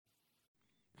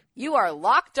You are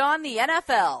Locked On the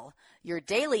NFL, your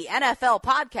daily NFL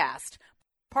podcast,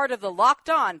 part of the Locked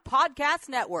On Podcast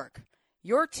Network,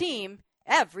 your team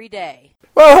every day.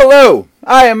 Well, hello.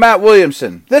 I am Matt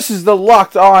Williamson. This is the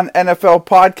Locked On NFL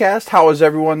podcast. How is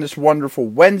everyone this wonderful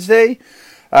Wednesday?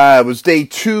 It was day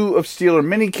 2 of Steeler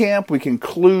minicamp. We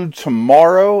conclude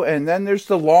tomorrow, and then there's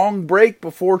the long break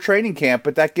before training camp,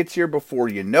 but that gets here before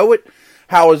you know it.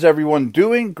 How is everyone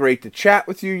doing? Great to chat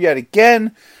with you yet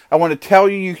again. I want to tell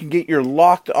you, you can get your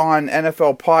Locked On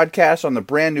NFL podcast on the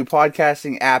brand new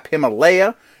podcasting app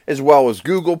Himalaya, as well as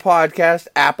Google Podcast,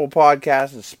 Apple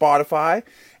Podcasts, and Spotify.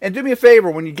 And do me a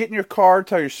favor, when you get in your car,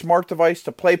 tell your smart device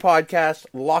to play podcast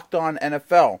Locked On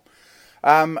NFL.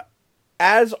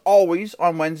 As always,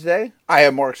 on Wednesday, I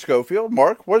have Mark Schofield.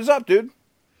 Mark, what is up, dude?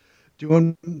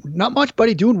 Doing not much,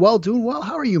 buddy. Doing well.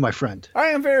 How are you, my friend? I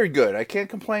am very good. I can't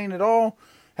complain at all.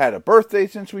 Had a birthday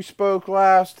since we spoke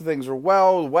last. Things are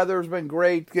well. The weather's been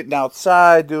great. Getting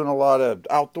outside, doing a lot of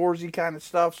outdoorsy kind of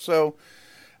stuff. So,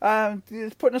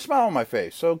 it's putting a smile on my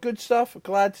face. So, good stuff.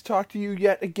 Glad to talk to you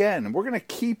yet again. We're going to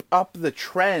keep up the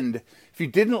trend. If you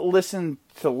didn't listen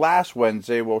to last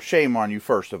Wednesday, well, shame on you,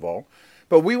 first of all.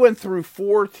 But we went through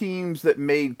 4 teams that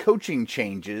made coaching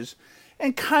changes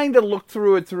and kind of looked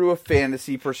through it through a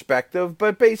fantasy perspective,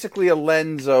 but basically a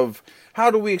lens of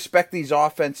how do we expect these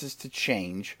offenses to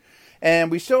change. And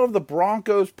we still have the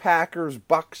Broncos, Packers,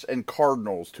 Bucks, and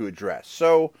Cardinals to address.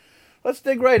 So let's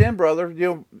dig right in, brother.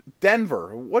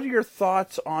 Denver, what are your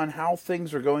thoughts on how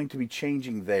things are going to be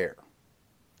changing there?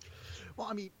 Well,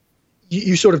 I mean,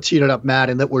 you sort of teed it up, Matt,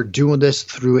 in that we're doing this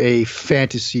through a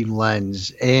fantasy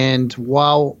lens. And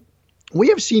while we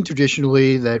have seen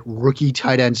traditionally that rookie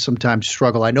tight ends sometimes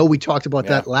struggle. I know we talked about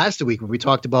that last week when we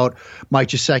talked about Mike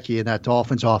Gesicki and that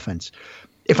Dolphins offense.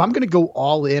 If I'm going to go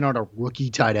all in on a rookie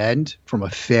tight end from a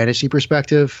fantasy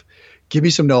perspective, give me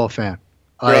some Noah Fant.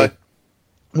 Really?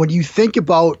 When you think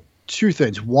about 2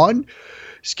 things. One,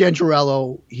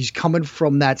 Scangarello, he's coming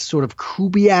from that sort of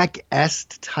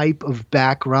Kubiak-esque type of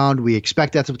background. We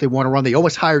expect that's what they want to run. They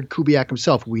almost hired Kubiak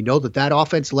himself. We know that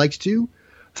offense likes to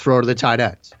throw to the tight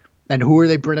ends. And who are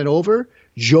they bringing over?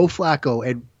 Joe Flacco.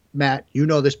 And Matt, you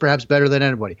know this perhaps better than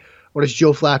anybody. What does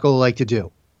Joe Flacco like to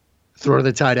do? Throw to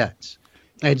the tight ends.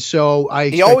 And so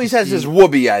he always has his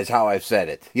whoopee eyes, how I've said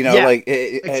it.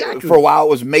 Exactly. For a while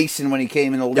it was Mason when he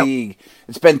came in the league.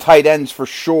 It's been tight ends for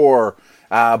sure.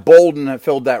 Bolden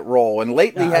filled that role. And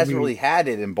lately he hasn't really had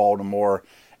it in Baltimore.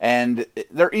 And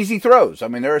they're easy throws. I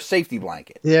mean, they're a safety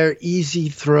blanket. They're easy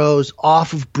throws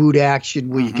off of boot action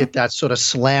where you get that sort of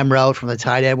slam route from the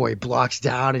tight end where he blocks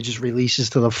down and just releases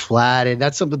to the flat. And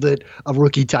that's something that a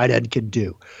rookie tight end can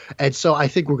do. And so I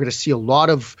think we're going to see a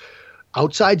lot of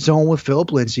outside zone with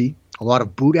Phillip Lindsay, a lot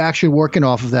of boot action working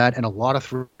off of that, and a lot of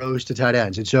throws to tight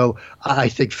ends. And so I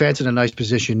think Fant's in a nice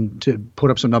position to put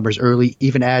up some numbers early,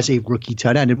 even as a rookie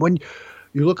tight end. And when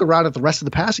you look around at the rest of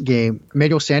the passing game,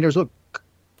 Emmanuel Sanders,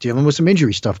 dealing with some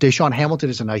injury stuff. Deshaun Hamilton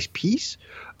is a nice piece,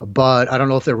 but I don't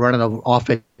know if they're running the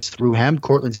offense through him.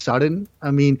 Cortland Sutton.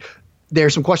 I mean,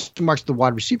 there's some question marks at the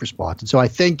wide receiver spots. And so I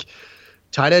think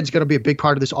tight end is going to be a big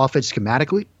part of this offense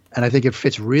schematically, and I think it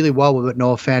fits really well with what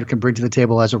Noah Fant can bring to the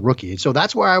table as a rookie. And so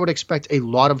that's where I would expect a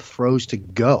lot of throws to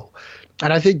go.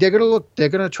 And I think they're going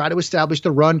to try to establish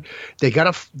the run.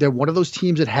 They're one of those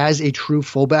teams that has a true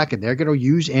fullback, and they're going to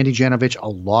use Andy Janovich a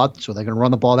lot. So they're going to run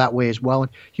the ball that way as well.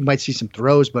 And he might see some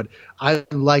throws, but I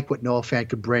like what Noah Fant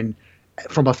could bring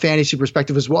from a fantasy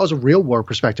perspective as well as a real world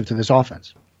perspective to this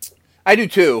offense. I do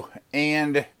too.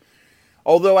 And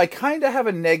although I kind of have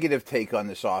a negative take on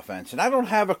this offense, and I don't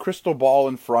have a crystal ball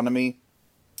in front of me,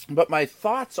 but my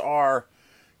thoughts are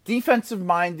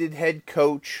defensive-minded head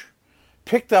coach,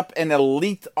 picked up an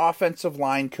elite offensive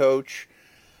line coach,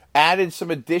 added some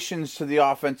additions to the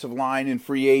offensive line in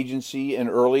free agency and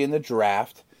early in the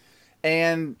draft.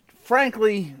 And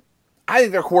frankly, I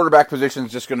think their quarterback position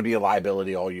is just going to be a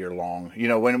liability all year long. You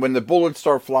know, when the bullets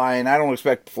start flying, I don't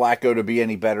expect Flacco to be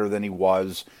any better than he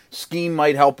was. Scheme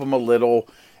might help him a little.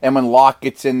 And when Locke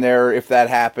gets in there, if that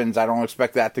happens, I don't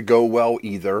expect that to go well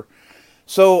either.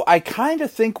 So I kind of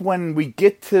think when we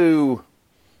get to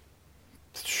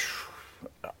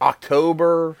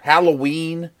October,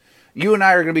 Halloween, you and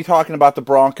I are going to be talking about the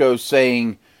Broncos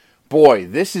saying, boy,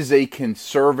 this is a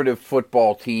conservative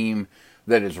football team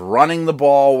that is running the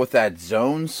ball with that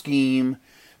zone scheme,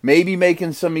 maybe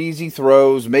making some easy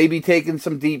throws, maybe taking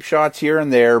some deep shots here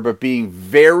and there, but being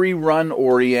very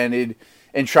run-oriented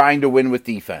and trying to win with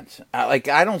defense. I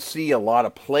don't see a lot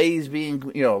of plays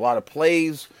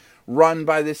run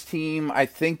by this team. I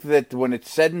think that when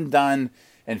it's said and done,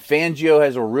 and Fangio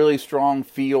has a really strong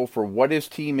feel for what his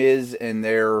team is and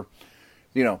their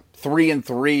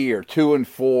 3-3 or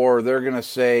 2-4, they're going to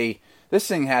say this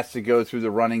thing has to go through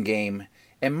the running game.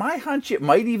 And my hunch, it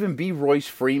might even be Royce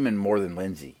Freeman more than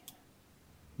Lindsey.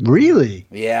 Really?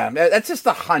 Yeah, that's just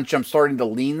a hunch. I'm starting to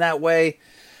lean that way.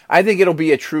 I think it'll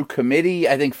be a true committee.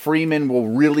 I think Freeman will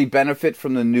really benefit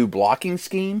from the new blocking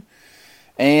scheme.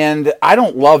 And I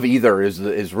don't love either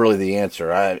is really the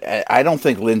answer. I don't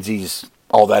think Lindsey's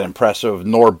all that impressive,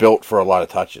 nor built for a lot of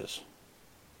touches.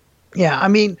 Yeah, I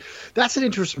mean, that's an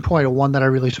interesting point, and one that I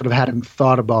really sort of hadn't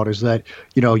thought about is that,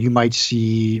 you might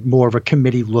see more of a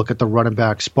committee look at the running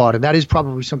back spot. And that is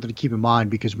probably something to keep in mind,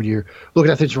 because when you're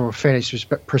looking at things from a fantasy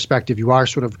perspective, you are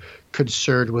sort of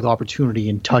concerned with opportunity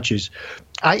and touches.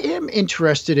 I am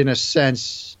interested in a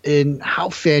sense in how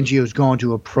Fangio is going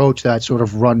to approach that sort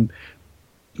of run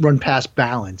pass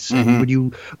balance. Mm-hmm. And when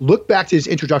you look back to his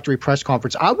introductory press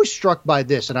conference, I was struck by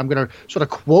this, and I'm going to sort of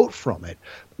quote from it.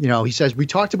 He says, "We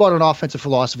talked about an offensive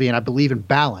philosophy, and I believe in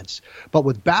balance. But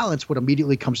with balance, what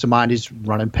immediately comes to mind is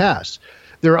run and pass.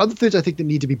 There are other things I think that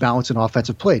need to be balanced in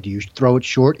offensive play. Do you throw it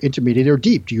short, intermediate, or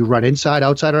deep? Do you run inside,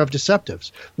 outside, or have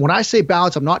deceptives? When I say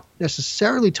balance, I'm not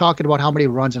necessarily talking about how many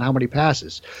runs and how many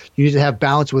passes. You need to have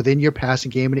balance within your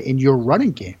passing game and in your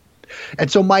running game."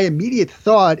 And so my immediate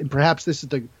thought, and perhaps this is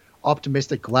the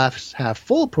optimistic glass half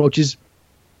full approach, is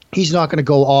he's not going to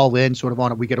go all in sort of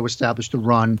on it. We got to establish the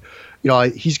run.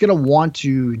 He's going to want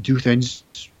to do things,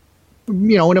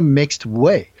 in a mixed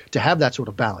way to have that sort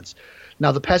of balance.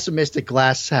 Now, the pessimistic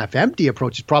glass half empty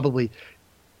approach is probably,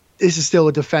 this is still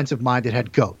a defensive-minded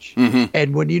head coach. Mm-hmm.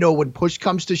 And when push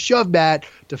comes to shove, Matt,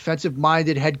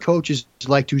 defensive-minded head coaches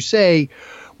like to say,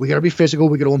 we got to be physical,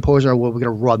 we got to impose our will, we got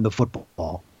to run the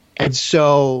football. And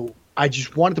so I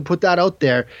just wanted to put that out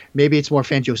there. Maybe it's more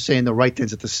Fangio saying the right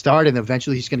things at the start, and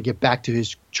eventually he's going to get back to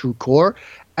his true core,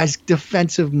 as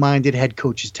defensive-minded head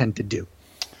coaches tend to do.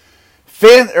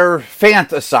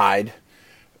 Fant aside,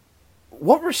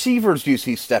 what receivers do you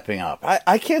see stepping up?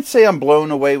 I can't say I'm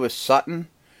blown away with Sutton.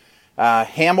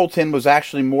 Hamilton was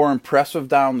actually more impressive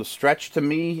down the stretch to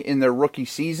me in their rookie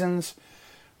seasons.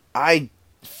 I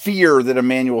fear that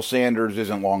Emmanuel Sanders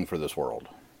isn't long for this world.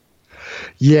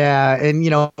 Yeah, and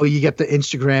you get the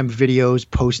Instagram videos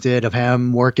posted of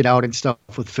him working out and stuff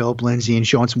with Philip Lindsay and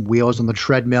showing some wheels on the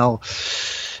treadmill.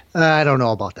 I don't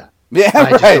know about that.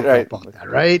 Yeah, right. About that,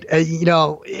 right?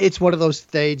 It's one of those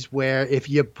things where if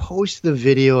you post the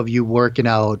video of you working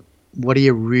out, what are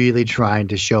you really trying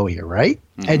to show here, right?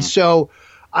 Mm-hmm. And so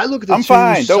I look at the I'm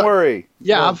fine, don't worry.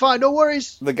 Yeah, well, I'm fine, no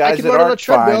worries. The guys that aren't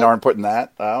fine aren't putting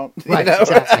that out. Right,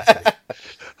 exactly.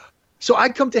 So I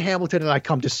come to Hamilton and I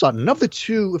come to Sutton. Of the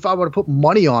two, if I were to put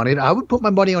money on it, I would put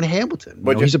my money on Hamilton.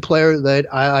 He's a player that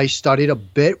I studied a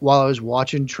bit while I was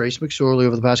watching Trace McSorley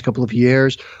over the past couple of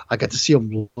years. I got to see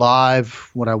him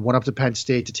live when I went up to Penn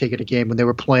State to take in a game when they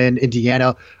were playing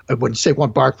Indiana. When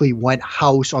Saquon Barkley went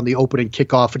house on the opening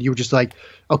kickoff, and you were just like,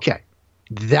 okay,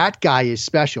 that guy is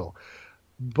special.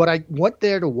 But I went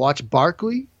there to watch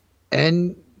Barkley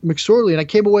and McSorley, and I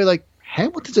came away like,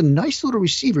 Hamilton's a nice little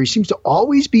receiver. He seems to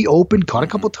always be open, caught a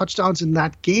couple touchdowns in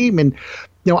that game. And,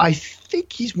 I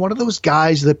think he's one of those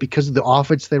guys that because of the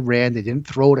offense they ran, they didn't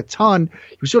throw it a ton.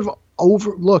 He was sort of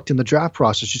overlooked in the draft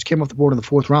process, just came off the board in the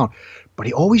fourth round. But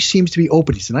he always seems to be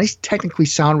open. He's a nice, technically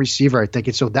sound receiver, I think.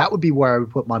 And so that would be where I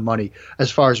would put my money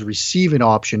as far as a receiving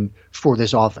option for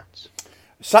this offense.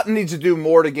 Sutton needs to do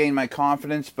more to gain my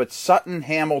confidence, but Sutton,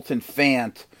 Hamilton,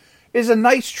 Fant is a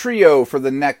nice trio for the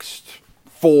next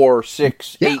 4,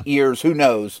 6, 8 years, who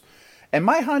knows? And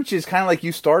my hunch is kind of like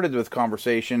you started with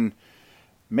conversation.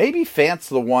 Maybe Fant's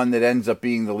the one that ends up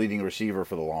being the leading receiver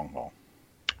for the long haul.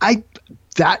 I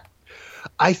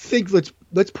think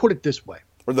let's put it this way.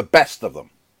 Or the best of them.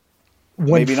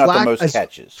 Maybe not the most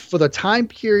catches. For the time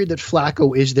period that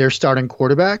Flacco is their starting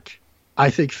quarterback, I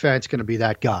think Fant's going to be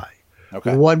that guy.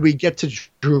 Okay. When we get to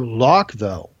Drew Lock,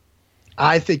 though,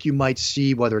 I think you might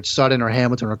see, whether it's Sutton or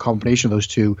Hamilton or a combination of those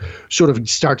two, sort of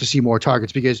start to see more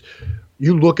targets, because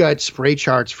you look at spray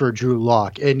charts for Drew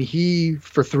Lock, and he,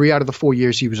 for 3 out of the 4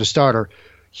 years he was a starter,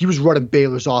 he was running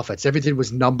Baylor's offense. Everything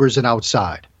was numbers and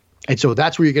outside. And so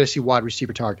that's where you're going to see wide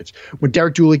receiver targets. When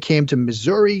Derek Dooley came to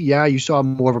Missouri, you saw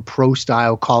more of a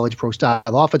pro-style, college pro-style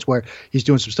offense where he's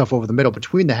doing some stuff over the middle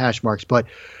between the hash marks. But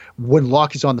when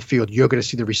Lock is on the field, you're going to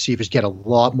see the receivers get a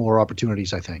lot more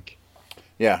opportunities, I think.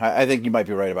 Yeah, I think you might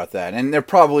be right about that. And there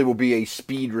probably will be a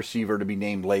speed receiver to be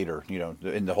named later,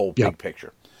 in the whole big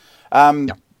picture.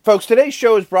 Folks, today's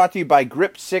show is brought to you by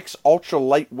Grip 6 Ultra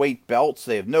Lightweight Belts.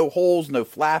 They have no holes, no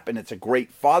flap, and it's a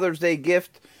great Father's Day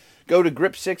gift. Go to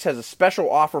Grip 6 has a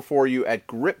special offer for you at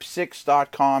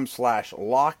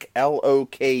grip6.com/lock,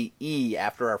 L-O-K-E,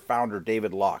 after our founder,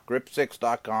 David Locke.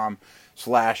 Grip6.com/lock.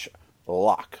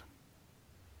 All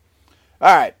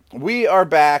right, we are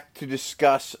back to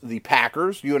discuss the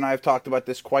Packers. You and I have talked about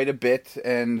this quite a bit,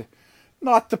 and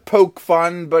not to poke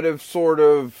fun, but have sort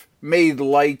of made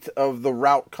light of the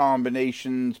route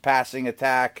combinations, passing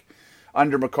attack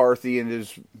under McCarthy in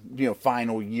his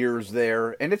final years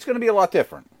there, and it's going to be a lot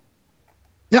different.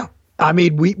 Yeah, I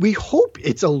mean, we hope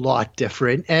it's a lot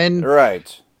different, and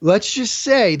right. Let's just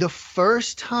say the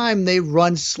first time they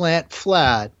run slant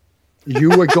flat,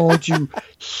 you are going to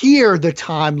hear the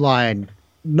timeline,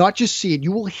 not just see it.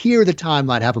 You will hear the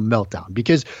timeline have a meltdown,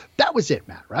 because that was it,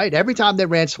 Matt, right? Every time they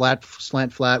ran slant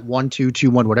flat,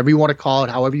 1-2-2-1, whatever you want to call it,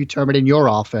 however you term it in your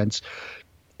offense,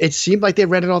 it seemed like they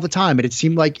ran it all the time, and it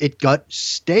seemed like it got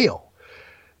stale.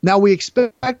 Now, we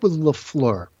expect with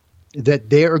LaFleur that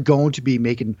they are going to be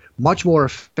making much more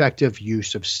effective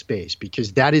use of space,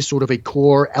 because that is sort of a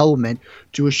core element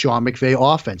to a Sean McVay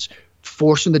offense,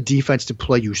 forcing the defense to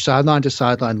play you sideline to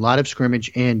sideline, line of scrimmage,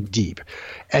 and deep.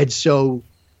 And so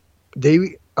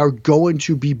they are going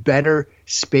to be better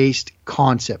spaced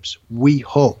concepts, we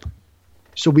hope.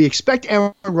 So we expect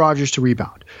Aaron Rodgers to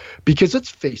rebound, because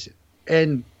let's face it,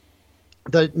 and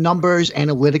the numbers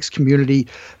analytics community,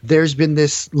 there's been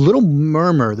this little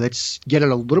murmur that's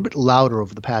getting a little bit louder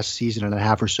over the past season and a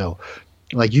half or so.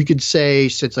 Like you could say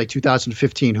since like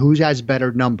 2015, who has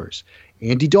better numbers,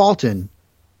 Andy Dalton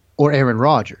or Aaron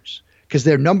Rodgers? Because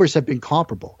their numbers have been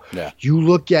comparable. Yeah. You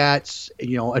look at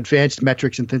advanced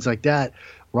metrics and things like that,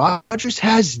 Rodgers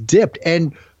has dipped.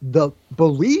 And the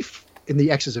belief in the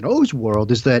X's and O's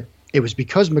world is that it was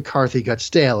because McCarthy got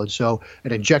stale, and so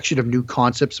an injection of new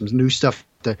concepts, some new stuff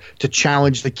to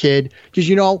challenge the kid. Because,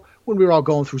 when we were all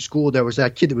going through school, there was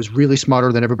that kid that was really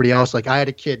smarter than everybody else. Like I had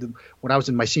a kid when I was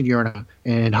in my senior year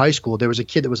in high school, there was a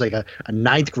kid that was like a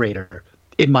ninth grader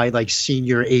in my like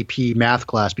senior AP math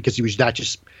class, because he was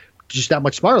just that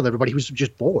much smarter than everybody. He was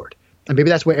just bored. And maybe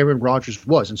that's where Aaron Rodgers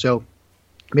was. And so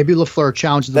maybe LaFleur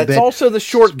challenged them a bit. That's also the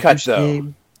shortcut,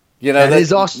 though.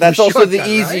 That's also the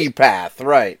easy path,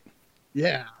 right?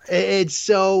 Yeah. And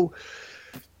so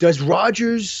does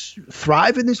Rodgers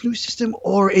thrive in this new system,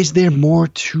 or is there more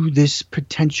to this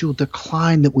potential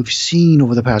decline that we've seen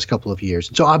over the past couple of years?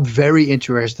 And so I'm very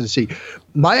interested to see.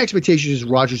 My expectation is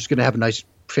Rodgers is going to have a nice,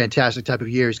 fantastic type of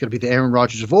year. He's going to be the Aaron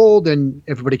Rodgers of old, and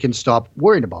everybody can stop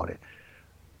worrying about it.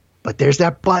 But there's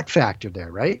that but factor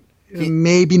there, right?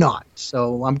 Maybe not.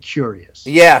 So I'm curious.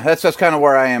 Yeah, that's kind of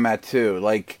where I am at too.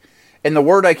 Like, and the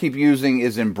word I keep using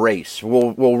is embrace.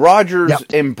 Will Rodgers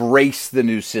embrace the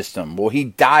new system? Will he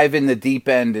dive in the deep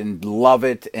end and love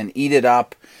it and eat it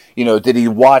up? Did he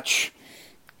watch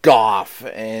Goff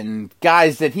and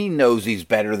guys that he knows he's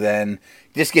better than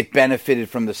just get benefited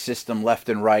from the system left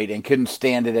and right and couldn't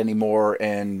stand it anymore?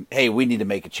 And, hey, we need to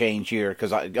make a change here,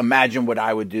 because imagine what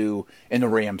I would do in the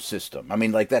Rams system. I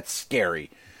mean, like, that's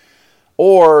scary.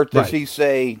 Or does he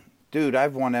say, dude,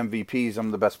 I've won MVPs.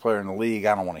 I'm the best player in the league.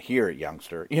 I don't want to hear it,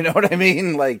 youngster. You know what I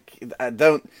mean? Like,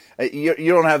 you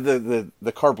don't have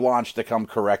the carte blanche to come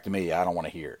correct me. I don't want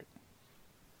to hear it.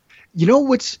 You know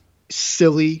what's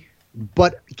silly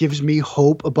but gives me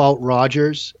hope about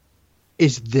Rodgers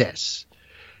is this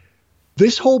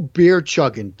whole beer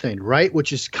chugging thing, right?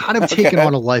 Which is kind of taken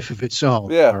on a life of its own.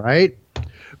 Yeah. All right.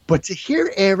 But to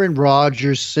hear Aaron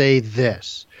Rodgers say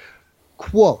this,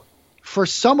 quote, for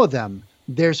some of them,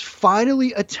 there's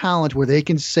finally a talent where they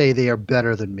can say they are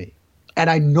better than me. And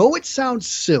I know it sounds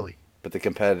silly, but the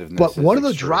competitiveness. But one of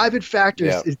the driving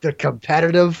factors is the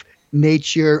competitive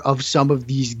nature of some of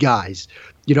these guys.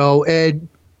 And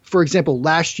for example,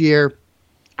 last year,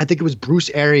 I think it was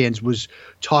Bruce Arians was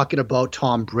talking about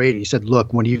Tom Brady. He said,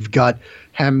 look, when you've got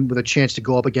him with a chance to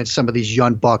go up against some of these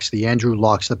young bucks, the Andrew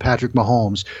Lucks, the Patrick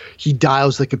Mahomes, he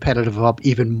dials the competitive up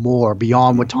even more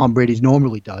beyond what Tom Brady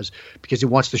normally does, because he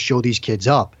wants to show these kids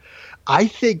up. I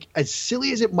think, as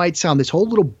silly as it might sound, this whole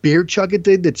little beer chugging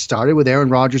thing that started with Aaron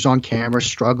Rodgers on camera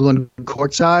struggling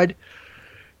courtside,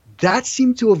 that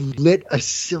seemed to have lit a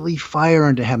silly fire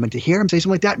under him. And to hear him say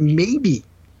something like that, maybe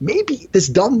this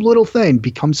dumb little thing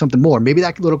becomes something more. Maybe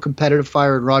that little competitive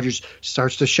fire in Rodgers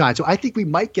starts to shine. So I think we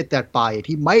might get that buy-in.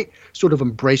 He might sort of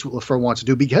embrace what LaFleur wants to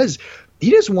do, because he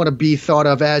doesn't want to be thought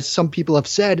of, as some people have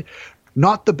said,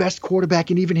 not the best quarterback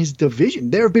in even his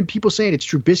division. There have been people saying it's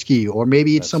Trubisky, or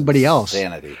maybe it's somebody else.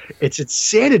 It's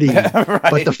insanity. Right.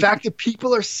 But the fact that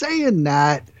people are saying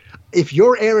that, if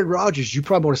you're Aaron Rodgers, you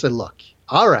probably want to say, look,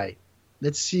 all right,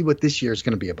 let's see what this year is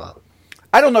going to be about.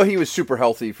 I don't know he was super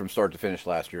healthy from start to finish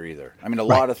last year either. I mean, a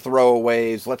lot of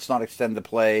throwaways. Let's not extend the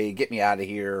play. Get me out of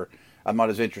here. I'm not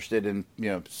as interested in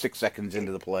 6 seconds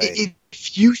into the play.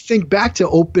 If you think back to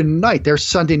open night, their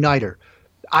Sunday nighter,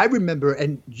 I remember,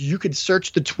 and you could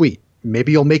search the tweet,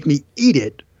 maybe you'll make me eat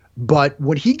it. But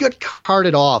when he got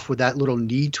carted off with that little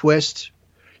knee twist,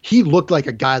 he looked like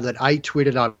a guy that I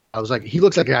tweeted out. I was like, he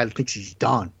looks like a guy that thinks he's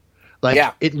done.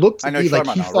 Like, it looked to me like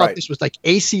he thought this was like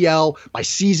ACL. My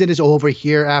season is over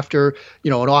here after,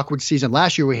 an awkward season.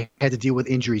 Last year we had to deal with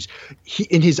injuries.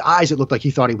 In his eyes, it looked like he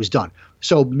thought he was done.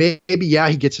 So maybe,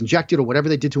 he gets injected or whatever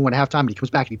they did to him at halftime and he comes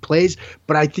back and he plays.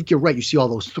 But I think you're right. You see all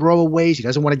those throwaways. He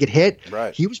doesn't want to get hit.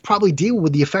 Right. He was probably dealing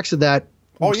with the effects of that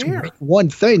all year. One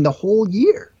thing the whole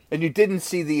year. And you didn't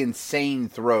see the insane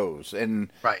throws. And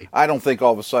right. I don't think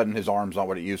all of a sudden his arm's not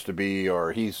what it used to be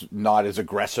or he's not as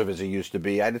aggressive as he used to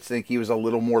be. I just think he was a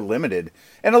little more limited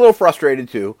and a little frustrated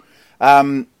too.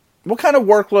 What kind of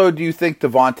workload do you think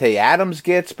Davante Adams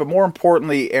gets? But more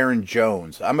importantly, Aaron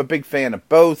Jones. I'm a big fan of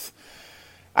both.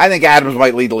 I think Adams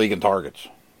might lead the league in targets.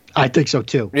 I think so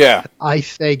too. Yeah. I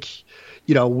think...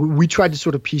 we tried to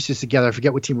sort of piece this together. I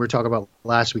forget what team we were talking about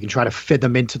last week and try to fit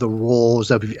them into the roles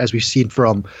as we've seen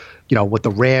from, what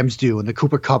the Rams do and the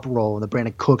Cooper Kupp role and the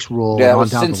Brandon Cooks role. Yeah, and it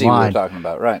was on down Cincy the line. we were talking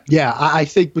about, right? Yeah, I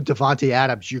think with Davante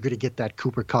Adams, you're going to get that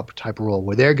Cooper Kupp type of role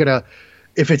where they're going to,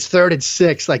 if it's 3rd and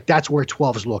 6, like that's where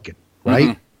 12 is looking,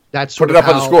 right? Mm-hmm. That's put it up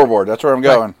on the scoreboard. That's where I'm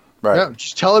going. Right. Yeah,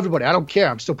 just tell everybody, I don't care.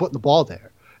 I'm still putting the ball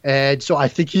there. And so I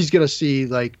think he's going to see,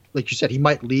 like you said, he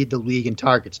might lead the league in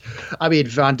targets. I mean,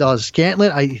 Valdez-Scantling,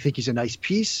 I think he's a nice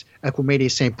piece. Equimania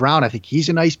St. Brown, I think he's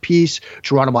a nice piece.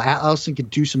 Geronimo Allison can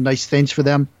do some nice things for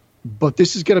them. But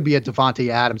this is going to be a Davante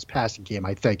Adams passing game,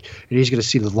 I think. And he's going to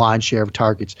see the lion's share of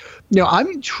targets. I'm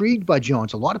intrigued by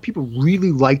Jones. A lot of people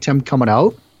really liked him coming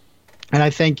out. And I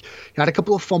think he had a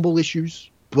couple of fumble issues.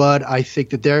 But I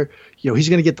think that he's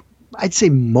going to get, I'd say,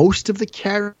 most of the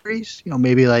carries.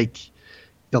 Maybe like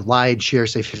the lion's share,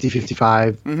 say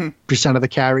 50-55% of the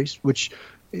carries, which,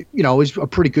 is a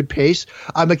pretty good pace.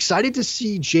 I'm excited to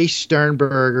see Jay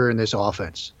Sternberger in this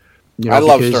offense. I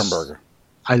love Sternberger.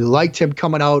 I liked him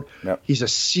coming out. Yep. He's a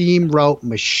seam route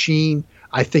machine.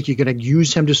 I think you're going to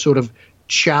use him to sort of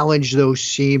challenge those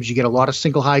seams. You get a lot of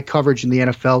single high coverage in the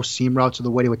NFL. Seam routes are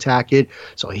the way to attack it.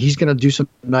 So he's going to do some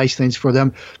nice things for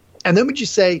them. And then would you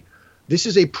say this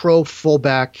is a pro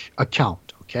fullback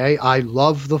account, okay? I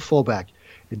love the fullback.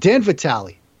 Dan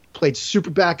Vitale played super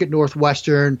back at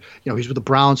Northwestern. He's with the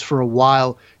Browns for a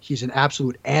while. He's an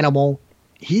absolute animal.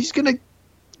 He's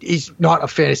not a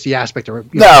fantasy aspect or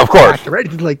no, of course, or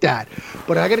anything like that.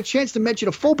 But I got a chance to mention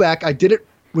a fullback. I did it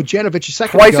with Janovich a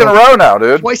second Twice ago. in a row now,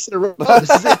 dude. Twice in a row. This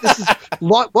is it. This is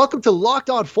welcome to Locked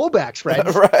On Fullbacks,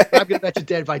 friends. Right. I'm going to mention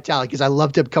Dan Vitale because I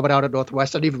loved him coming out at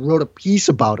Northwestern. I even wrote a piece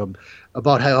about him,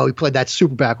 about how he played that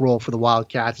superback role for the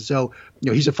Wildcats. So,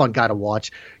 he's a fun guy to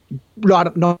watch.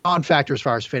 Not non-factor as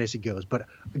far as fantasy goes, but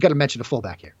I got to mention a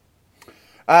fullback here.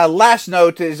 Last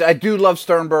note is I do love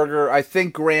Sternberger. I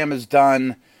think Graham is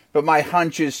done, but my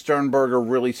hunch is Sternberger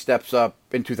really steps up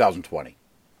in 2020.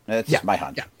 That's my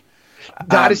hunch. Yeah.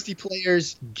 Dynasty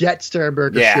players get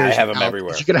Sternberger. Yeah, I have him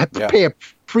everywhere. You're going to pay a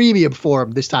premium for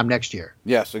him this time next year.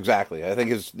 Yes, exactly. I think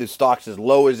his stock's as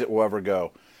low as it will ever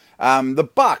go. The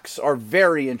Bucs are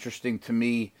very interesting to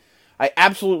me. I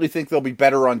absolutely think they'll be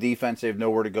better on defense. They have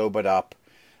nowhere to go but up.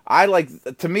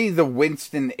 To me, the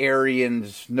Winston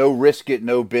Arians, no risk it,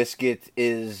 no biscuit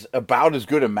is about as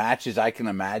good a match as I can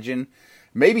imagine.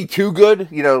 Maybe too good. Is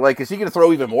he going to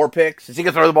throw even more picks? Is he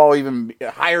going to throw the ball even a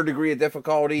higher degree of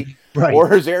difficulty? Right.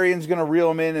 Or is Arians going to reel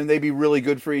them in and they be really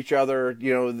good for each other?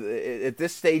 At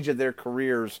this stage of their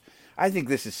careers, I think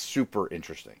this is super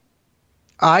interesting.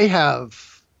 I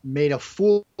have made a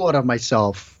fool out of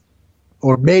myself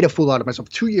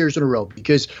 2 years in a row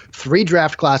because 3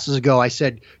 draft classes ago I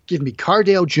said, give me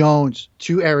Cardale Jones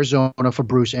to Arizona for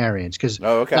Bruce Arians because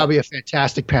that'll be a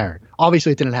fantastic pairing.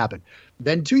 Obviously, it didn't happen.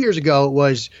 Then 2 years ago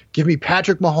was give me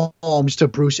Patrick Mahomes to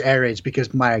Bruce Arians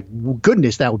because my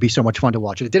goodness, that would be so much fun to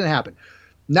watch. And it didn't happen.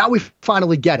 Now we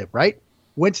finally get it, right?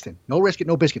 Winston, no risk it,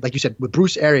 no biscuit. Like you said, with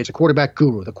Bruce Arians, the quarterback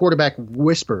guru, the quarterback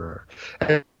whisperer.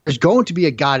 And there's going to be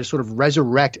a guy to sort of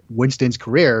resurrect Winston's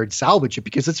career and salvage it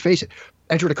because let's face it,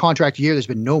 entered a contract year, there's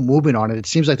been no movement on it. It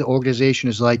seems like the organization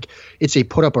is like it's a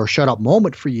put up or shut up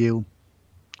moment for you.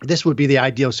 This would be the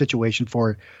ideal situation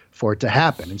for it to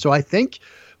happen. And so I think,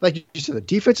 like you said, the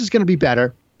defense is going to be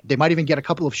better. They might even get a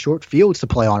couple of short fields to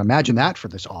play on. Imagine that for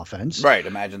this offense. Right,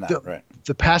 imagine that. Right.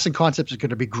 The passing concept is going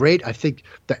to be great. I think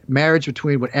the marriage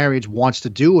between what Arians wants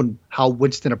to do and how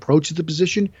Winston approaches the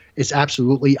position is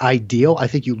absolutely ideal. I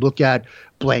think you look at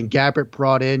Blaine Gabbert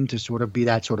brought in to sort of be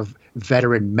that sort of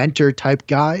veteran mentor type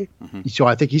guy. Mm-hmm. So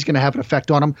I think he's going to have an effect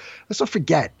on him. Let's not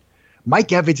forget,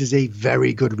 Mike Evans is a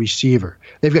very good receiver.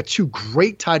 They've got 2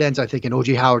 great tight ends, I think, in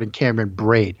O.J. Howard and Cameron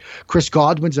Braid. Chris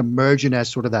Godwin's emerging as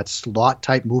sort of that slot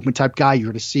type, movement type guy. You're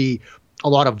going to see a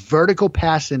lot of vertical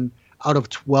passing out of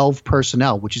 12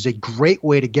 personnel, which is a great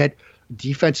way to get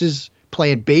defenses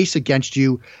playing base against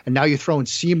you. And now you're throwing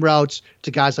seam routes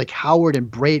to guys like Howard and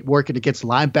Brait working against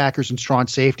linebackers and strong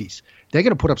safeties. They're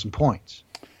going to put up some points.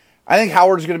 I think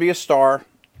Howard's going to be a star.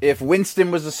 If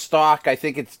Winston was a stock, I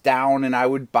think it's down and I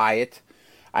would buy it.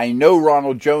 I know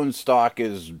Ronald Jones' stock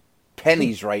is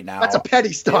pennies right now. That's a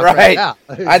penny stock right now.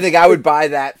 I think I would buy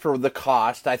that for the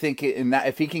cost. I think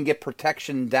if he can get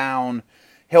protection down,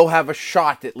 he'll have a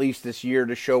shot at least this year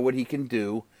to show what he can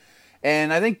do.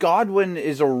 And I think Godwin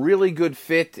is a really good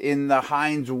fit in the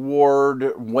Hines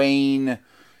Ward, Wayne,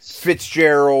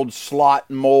 Fitzgerald slot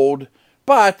mold.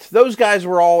 But those guys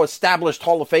were all established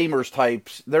Hall of Famers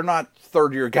types. They're not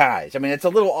third-year guys. I mean, it's a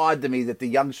little odd to me that the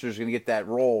youngster's going to get that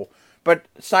role. But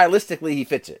stylistically, he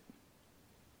fits it.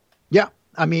 Yeah.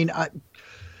 I mean,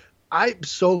 I'm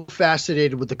so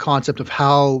fascinated with the concept of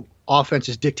how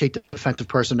offenses dictate the defensive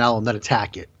personnel and then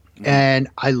attack it. Mm-hmm. And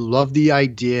I love the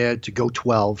idea to go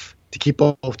 12, to keep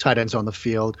both tight ends on the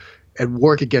field and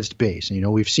work against base.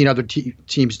 And, we've seen other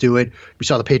teams do it. We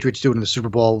saw the Patriots do it in the Super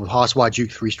Bowl with Haas Wajuk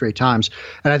 3 straight times.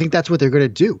 And I think that's what they're going to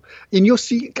do. And you'll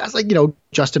see guys like,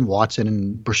 Justin Watson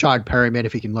and Brashad Perryman,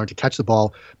 if he can learn to catch the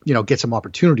ball, get some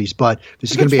opportunities. But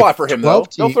this is going to be a spot for him, though.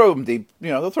 They'll throw him deep.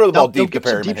 They'll throw the ball deep to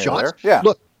Perryman here. Yeah.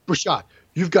 Look, Brashad,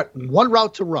 you've got one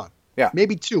route to run. Yeah.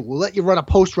 Maybe two. We'll let you run a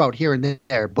post route here and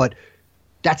there, but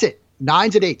that's it.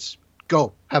 9s and 8s.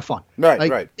 Go. Have fun.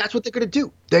 Right. That's what they're going to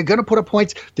do. They're going to put up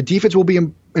points. The defense will be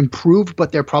improved,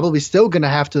 but they're probably still going to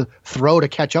have to throw to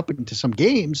catch up into some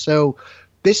games. So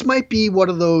this might be one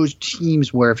of those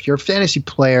teams where if you're a fantasy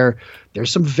player,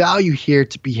 there's some value here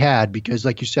to be had because,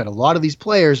 like you said, a lot of these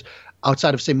players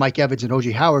outside of, say, Mike Evans and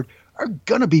O.J. Howard are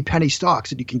going to be penny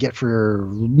stocks that you can get for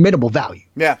minimal value.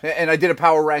 Yeah, and I did a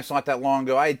power ranks not that long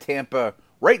ago. I had Tampa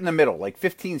right in the middle, like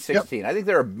 15, 16. Yep. I think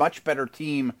they're a much better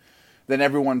team than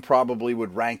everyone probably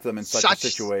would rank them in such a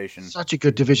situation. Such a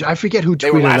good division. I forget who tweeted it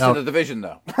out. They were last in the division,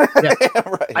 though.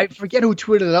 Right. I forget who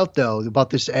tweeted it out, though, about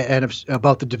this and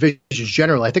about the divisions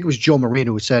generally. I think it was Joe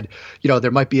Marino who said,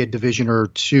 there might be a division or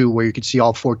two where you could see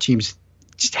all 4 teams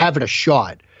just having a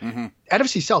shot. Mm-hmm.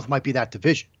 NFC South might be that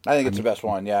division. I think it's the best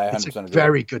one. Yeah, 100% it's a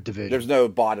very good division. There's no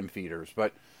bottom feeders.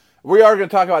 But we are going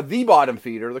to talk about the bottom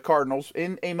feeder, the Cardinals,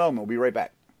 in a moment. We'll be right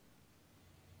back.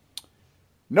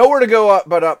 Nowhere to go up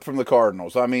but up from the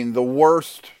Cardinals. I mean, the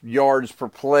worst yards per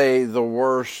play, the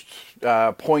worst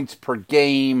points per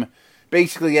game.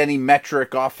 Basically, any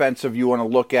metric offensive you want to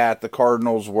look at, the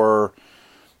Cardinals were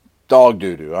dog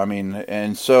doo-doo. I mean,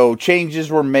 and so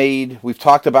changes were made. We've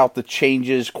talked about the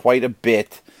changes quite a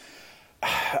bit.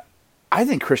 I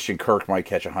think Christian Kirk might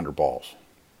catch 100 balls.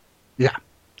 Yeah.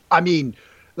 I mean,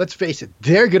 let's face it,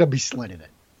 they're going to be slinging it.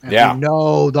 And yeah. We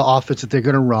know the offense that they're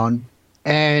going to run.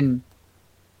 And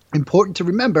important to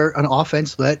remember, an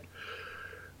offense that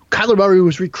Kyler Murray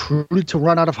was recruited to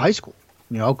run out of high school.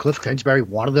 Cliff Kingsbury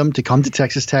wanted them to come to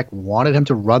Texas Tech, wanted him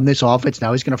to run this offense.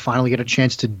 Now he's going to finally get a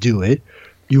chance to do it.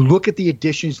 You look at the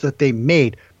additions that they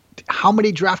made. How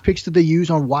many draft picks did they use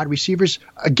on wide receivers?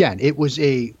 Again, it was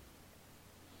a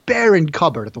barren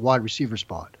cupboard at the wide receiver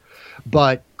spot.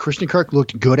 But Christian Kirk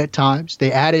looked good at times.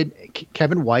 They added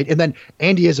Kevin White and then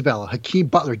Andy Isabella, Hakeem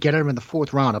Butler, get him in the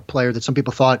 4th round, a player that some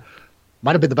people thought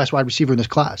might have been the best wide receiver in this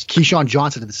class. Keyshawn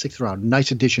Johnson in the 6th round.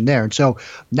 Nice addition there. And so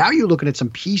now you're looking at some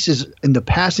pieces in the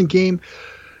passing game.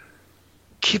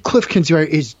 Cliff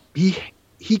Kingsbury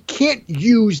he can't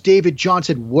use David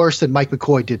Johnson worse than Mike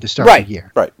McCoy did to start the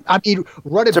year. Right. I mean,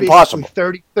 running basically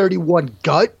 30-31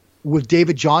 gut with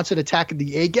David Johnson attacking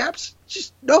the A-gaps?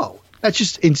 No. That's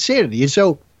just insanity. And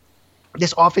so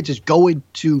this offense is going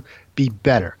to be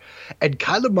better. And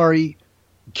Kyler Murray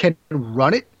can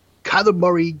run it. Kyler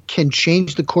Murray can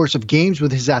change the course of games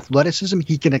with his athleticism.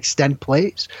 He can extend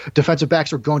plays. Defensive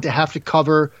backs are going to have to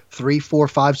cover 3, 4,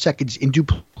 5 seconds into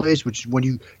plays, which is when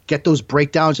you get those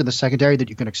breakdowns in the secondary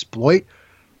that you can exploit.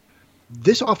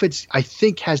 This offense, I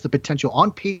think, has the potential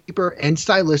on paper and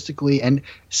stylistically and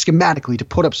schematically to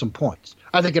put up some points.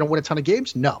 Are they going to win a ton of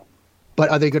games? No.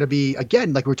 But are they going to be,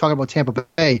 again, like we were talking about Tampa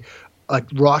Bay, a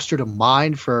roster to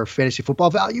mine for fantasy football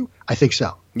value? I think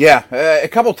so. Yeah, a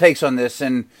couple takes on this,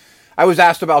 and I was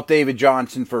asked about David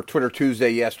Johnson for Twitter Tuesday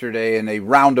yesterday in a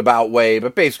roundabout way,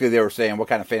 but basically they were saying, what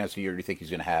kind of fantasy year do you think he's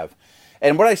going to have?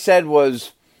 And what I said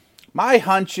was, my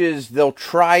hunch is they'll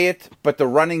try it, but the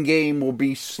running game will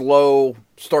be slow,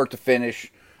 start to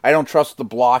finish. I don't trust the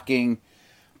blocking,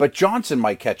 but Johnson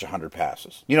might catch 100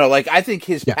 passes. I think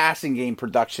his passing game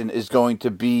production is going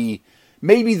to be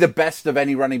maybe the best of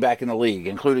any running back in the league,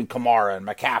 including Kamara and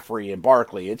McCaffrey and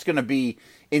Barkley. It's going to be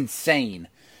insane.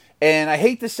 And I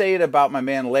hate to say it about my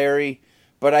man Larry,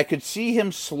 but I could see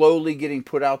him slowly getting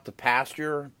put out to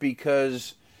pasture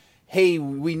because, hey,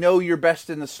 we know you're best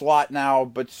in the slot now,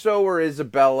 but so are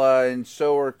Isabella and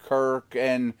so are Kirk,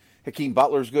 and Hakeem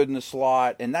Butler's good in the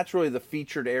slot, and that's really the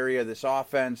featured area of this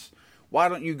offense. Why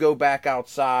don't you go back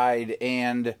outside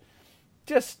and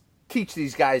just teach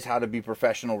these guys how to be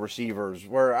professional receivers,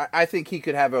 where I think he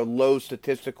could have a low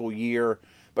statistical year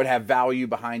but have value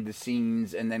behind the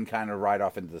scenes and then kind of ride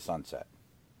off into the sunset.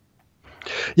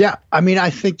 Yeah, I mean, I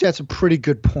think that's a pretty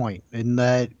good point in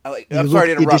that. I'm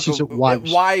sorry to interrupt.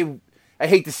 Why? I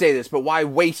hate to say this, but why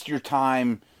waste your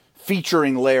time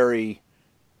featuring Larry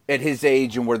at his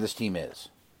age and where this team is?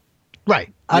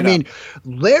 Right. I mean,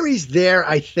 Larry's there,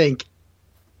 I think,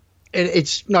 and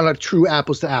it's not a true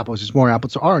apples to apples. It's more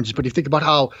apples to oranges. But you think about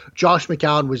how Josh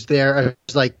McCown was there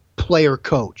as like player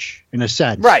coach in a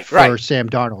sense, for Sam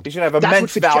Darnold. He's going to have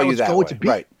immense value that way.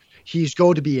 Right. He's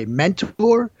going to be a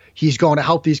mentor. He's going to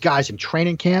help these guys in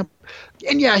training camp.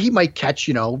 And yeah, he might catch,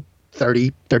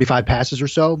 30, 35 passes or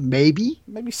so, maybe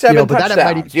 7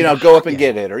 touchdowns, go up and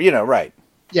get it, or, right.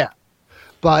 Yeah.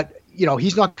 But,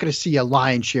 he's not going to see a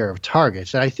lion's share of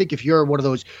targets. And I think if you're one of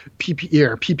those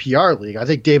PPR league, I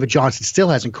think David Johnson still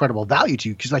has incredible value to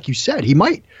you because, like you said, he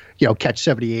might, catch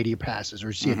 70, 80 passes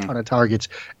or see a ton of targets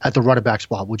at the running back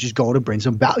spot, which is going to bring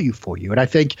some value for you. And I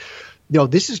think,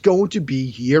 this is going to be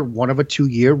year one of a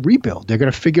 2-year rebuild. They're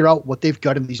going to figure out what they've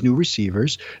got in these new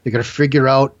receivers. They're going to figure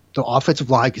out the offensive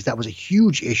line because that was a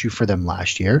huge issue for them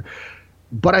last year.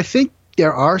 But I think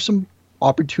there are some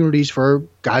opportunities for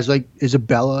guys like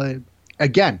Isabella.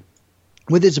 Again,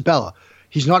 with Isabella,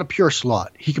 he's not a pure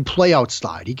slot. He can play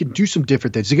outside. He can do some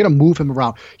different things. They're going to move him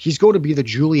around. He's going to be the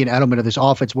Julian Edelman of this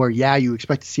offense where, you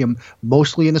expect to see him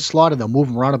mostly in the slot and they'll move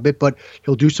him around a bit, but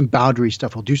he'll do some boundary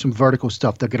stuff. He'll do some vertical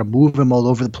stuff. They're going to move him all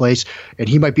over the place, and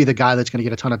he might be the guy that's going to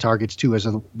get a ton of targets too as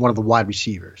one of the wide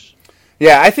receivers.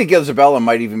 Yeah, I think Isabella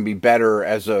might even be better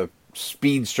as a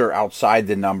speedster outside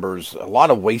the numbers. A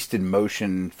lot of wasted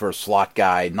motion for a slot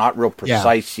guy, not real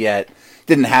precise yet.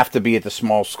 Didn't have to be at the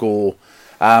small school.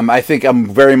 I think I'm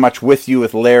very much with you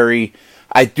with Larry.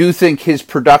 I do think his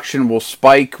production will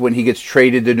spike when he gets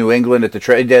traded to New England at the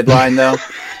trade deadline, though.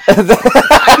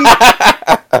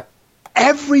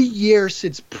 Every year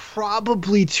since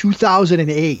probably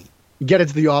 2008, you get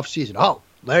into the offseason. Oh,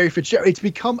 Larry Fitzgerald. It's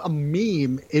become a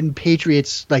meme in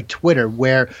Patriots like Twitter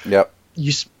where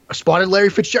you spotted Larry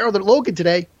Fitzgerald at Logan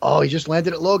today. Oh, he just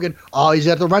landed at Logan. Oh, he's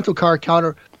at the rental car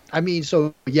counter. I mean,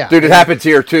 so, yeah. Dude, it happens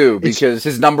here, too, because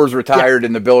his number's retired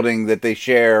in the building that they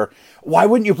share. Why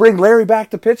wouldn't you bring Larry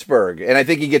back to Pittsburgh? And I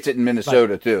think he gets it in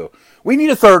Minnesota, too. We need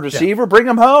a third receiver. Bring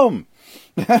him home.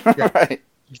 Right.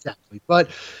 Exactly. But,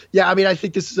 I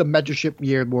think this is a mentorship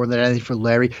year more than anything for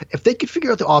Larry. If they could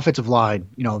figure out the offensive line,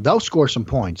 they'll score some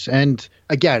points. And,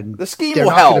 again, the scheme will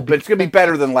help, but it's going to be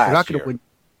better than last year. Win.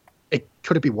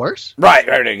 Could it be worse?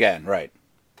 Right, again, right.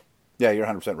 Yeah, you're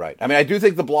 100% right. I mean, I do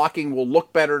think the blocking will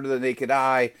look better to the naked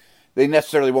eye. They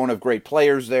necessarily won't have great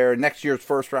players there. Next year's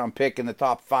first-round pick in the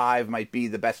top 5 might be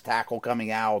the best tackle coming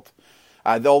out.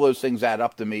 All those things add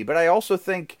up to me. But I also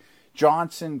think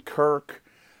Johnson, Kirk,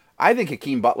 I think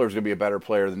Hakeem Butler's going to be a better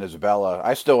player than Isabella.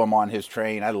 I still am on his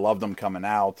train. I love them coming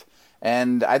out.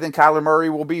 And I think Kyler Murray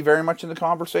will be very much in the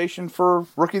conversation for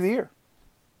Rookie of the Year.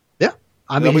 Yeah.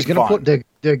 I mean, he's going to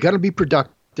they're going to be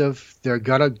productive. They're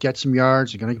going to get some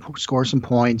yards. They're going to score some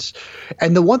points.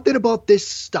 And the one thing about this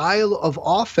style of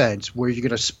offense where you're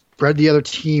going to spread the other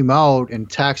team out and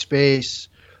tax space,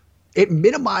 it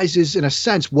minimizes, in a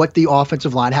sense, what the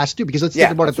offensive line has to do. Because let's think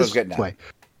about it this way.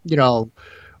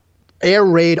 Air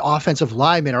raid offensive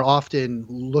linemen are often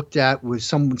looked at with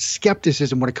some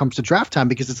skepticism when it comes to draft time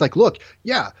because it's like, look,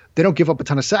 they don't give up a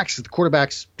ton of sacks. The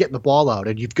quarterback's getting the ball out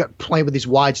and you've got playing with these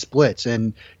wide splits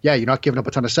and you're not giving up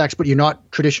a ton of sacks, but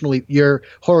you're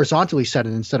horizontally set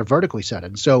instead of vertically set.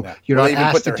 So you're not asked to do a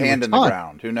ton. Put their hand in the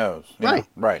ground. Who knows?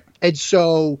 Right. And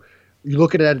so you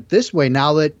look at it this way.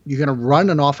 Now that you're going to run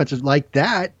an offensive like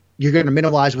that, you're going to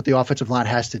minimize what the offensive line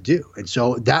has to do. And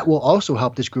so that will also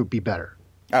help this group be better.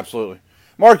 Absolutely.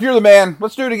 Mark, you're the man.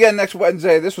 Let's do it again next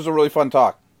Wednesday. This was a really fun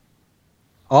talk.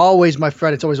 Always, my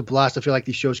friend. It's always a blast. I feel like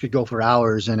these shows could go for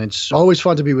hours, and it's always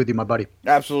fun to be with you, my buddy.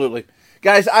 Absolutely.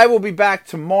 Guys, I will be back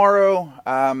tomorrow.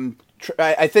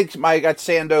 I think I got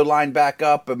Sando lined back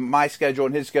up, but my schedule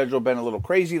and his schedule have been a little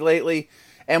crazy lately.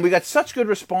 And we got such good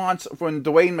response when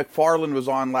Dwayne McFarland was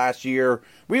on last year.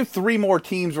 We have 3 more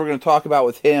teams we're going to talk about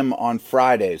with him on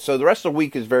Friday. So the rest of the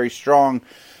week is very strong.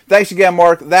 Thanks again,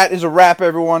 Mark. That is a wrap,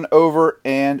 everyone. Over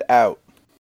and out.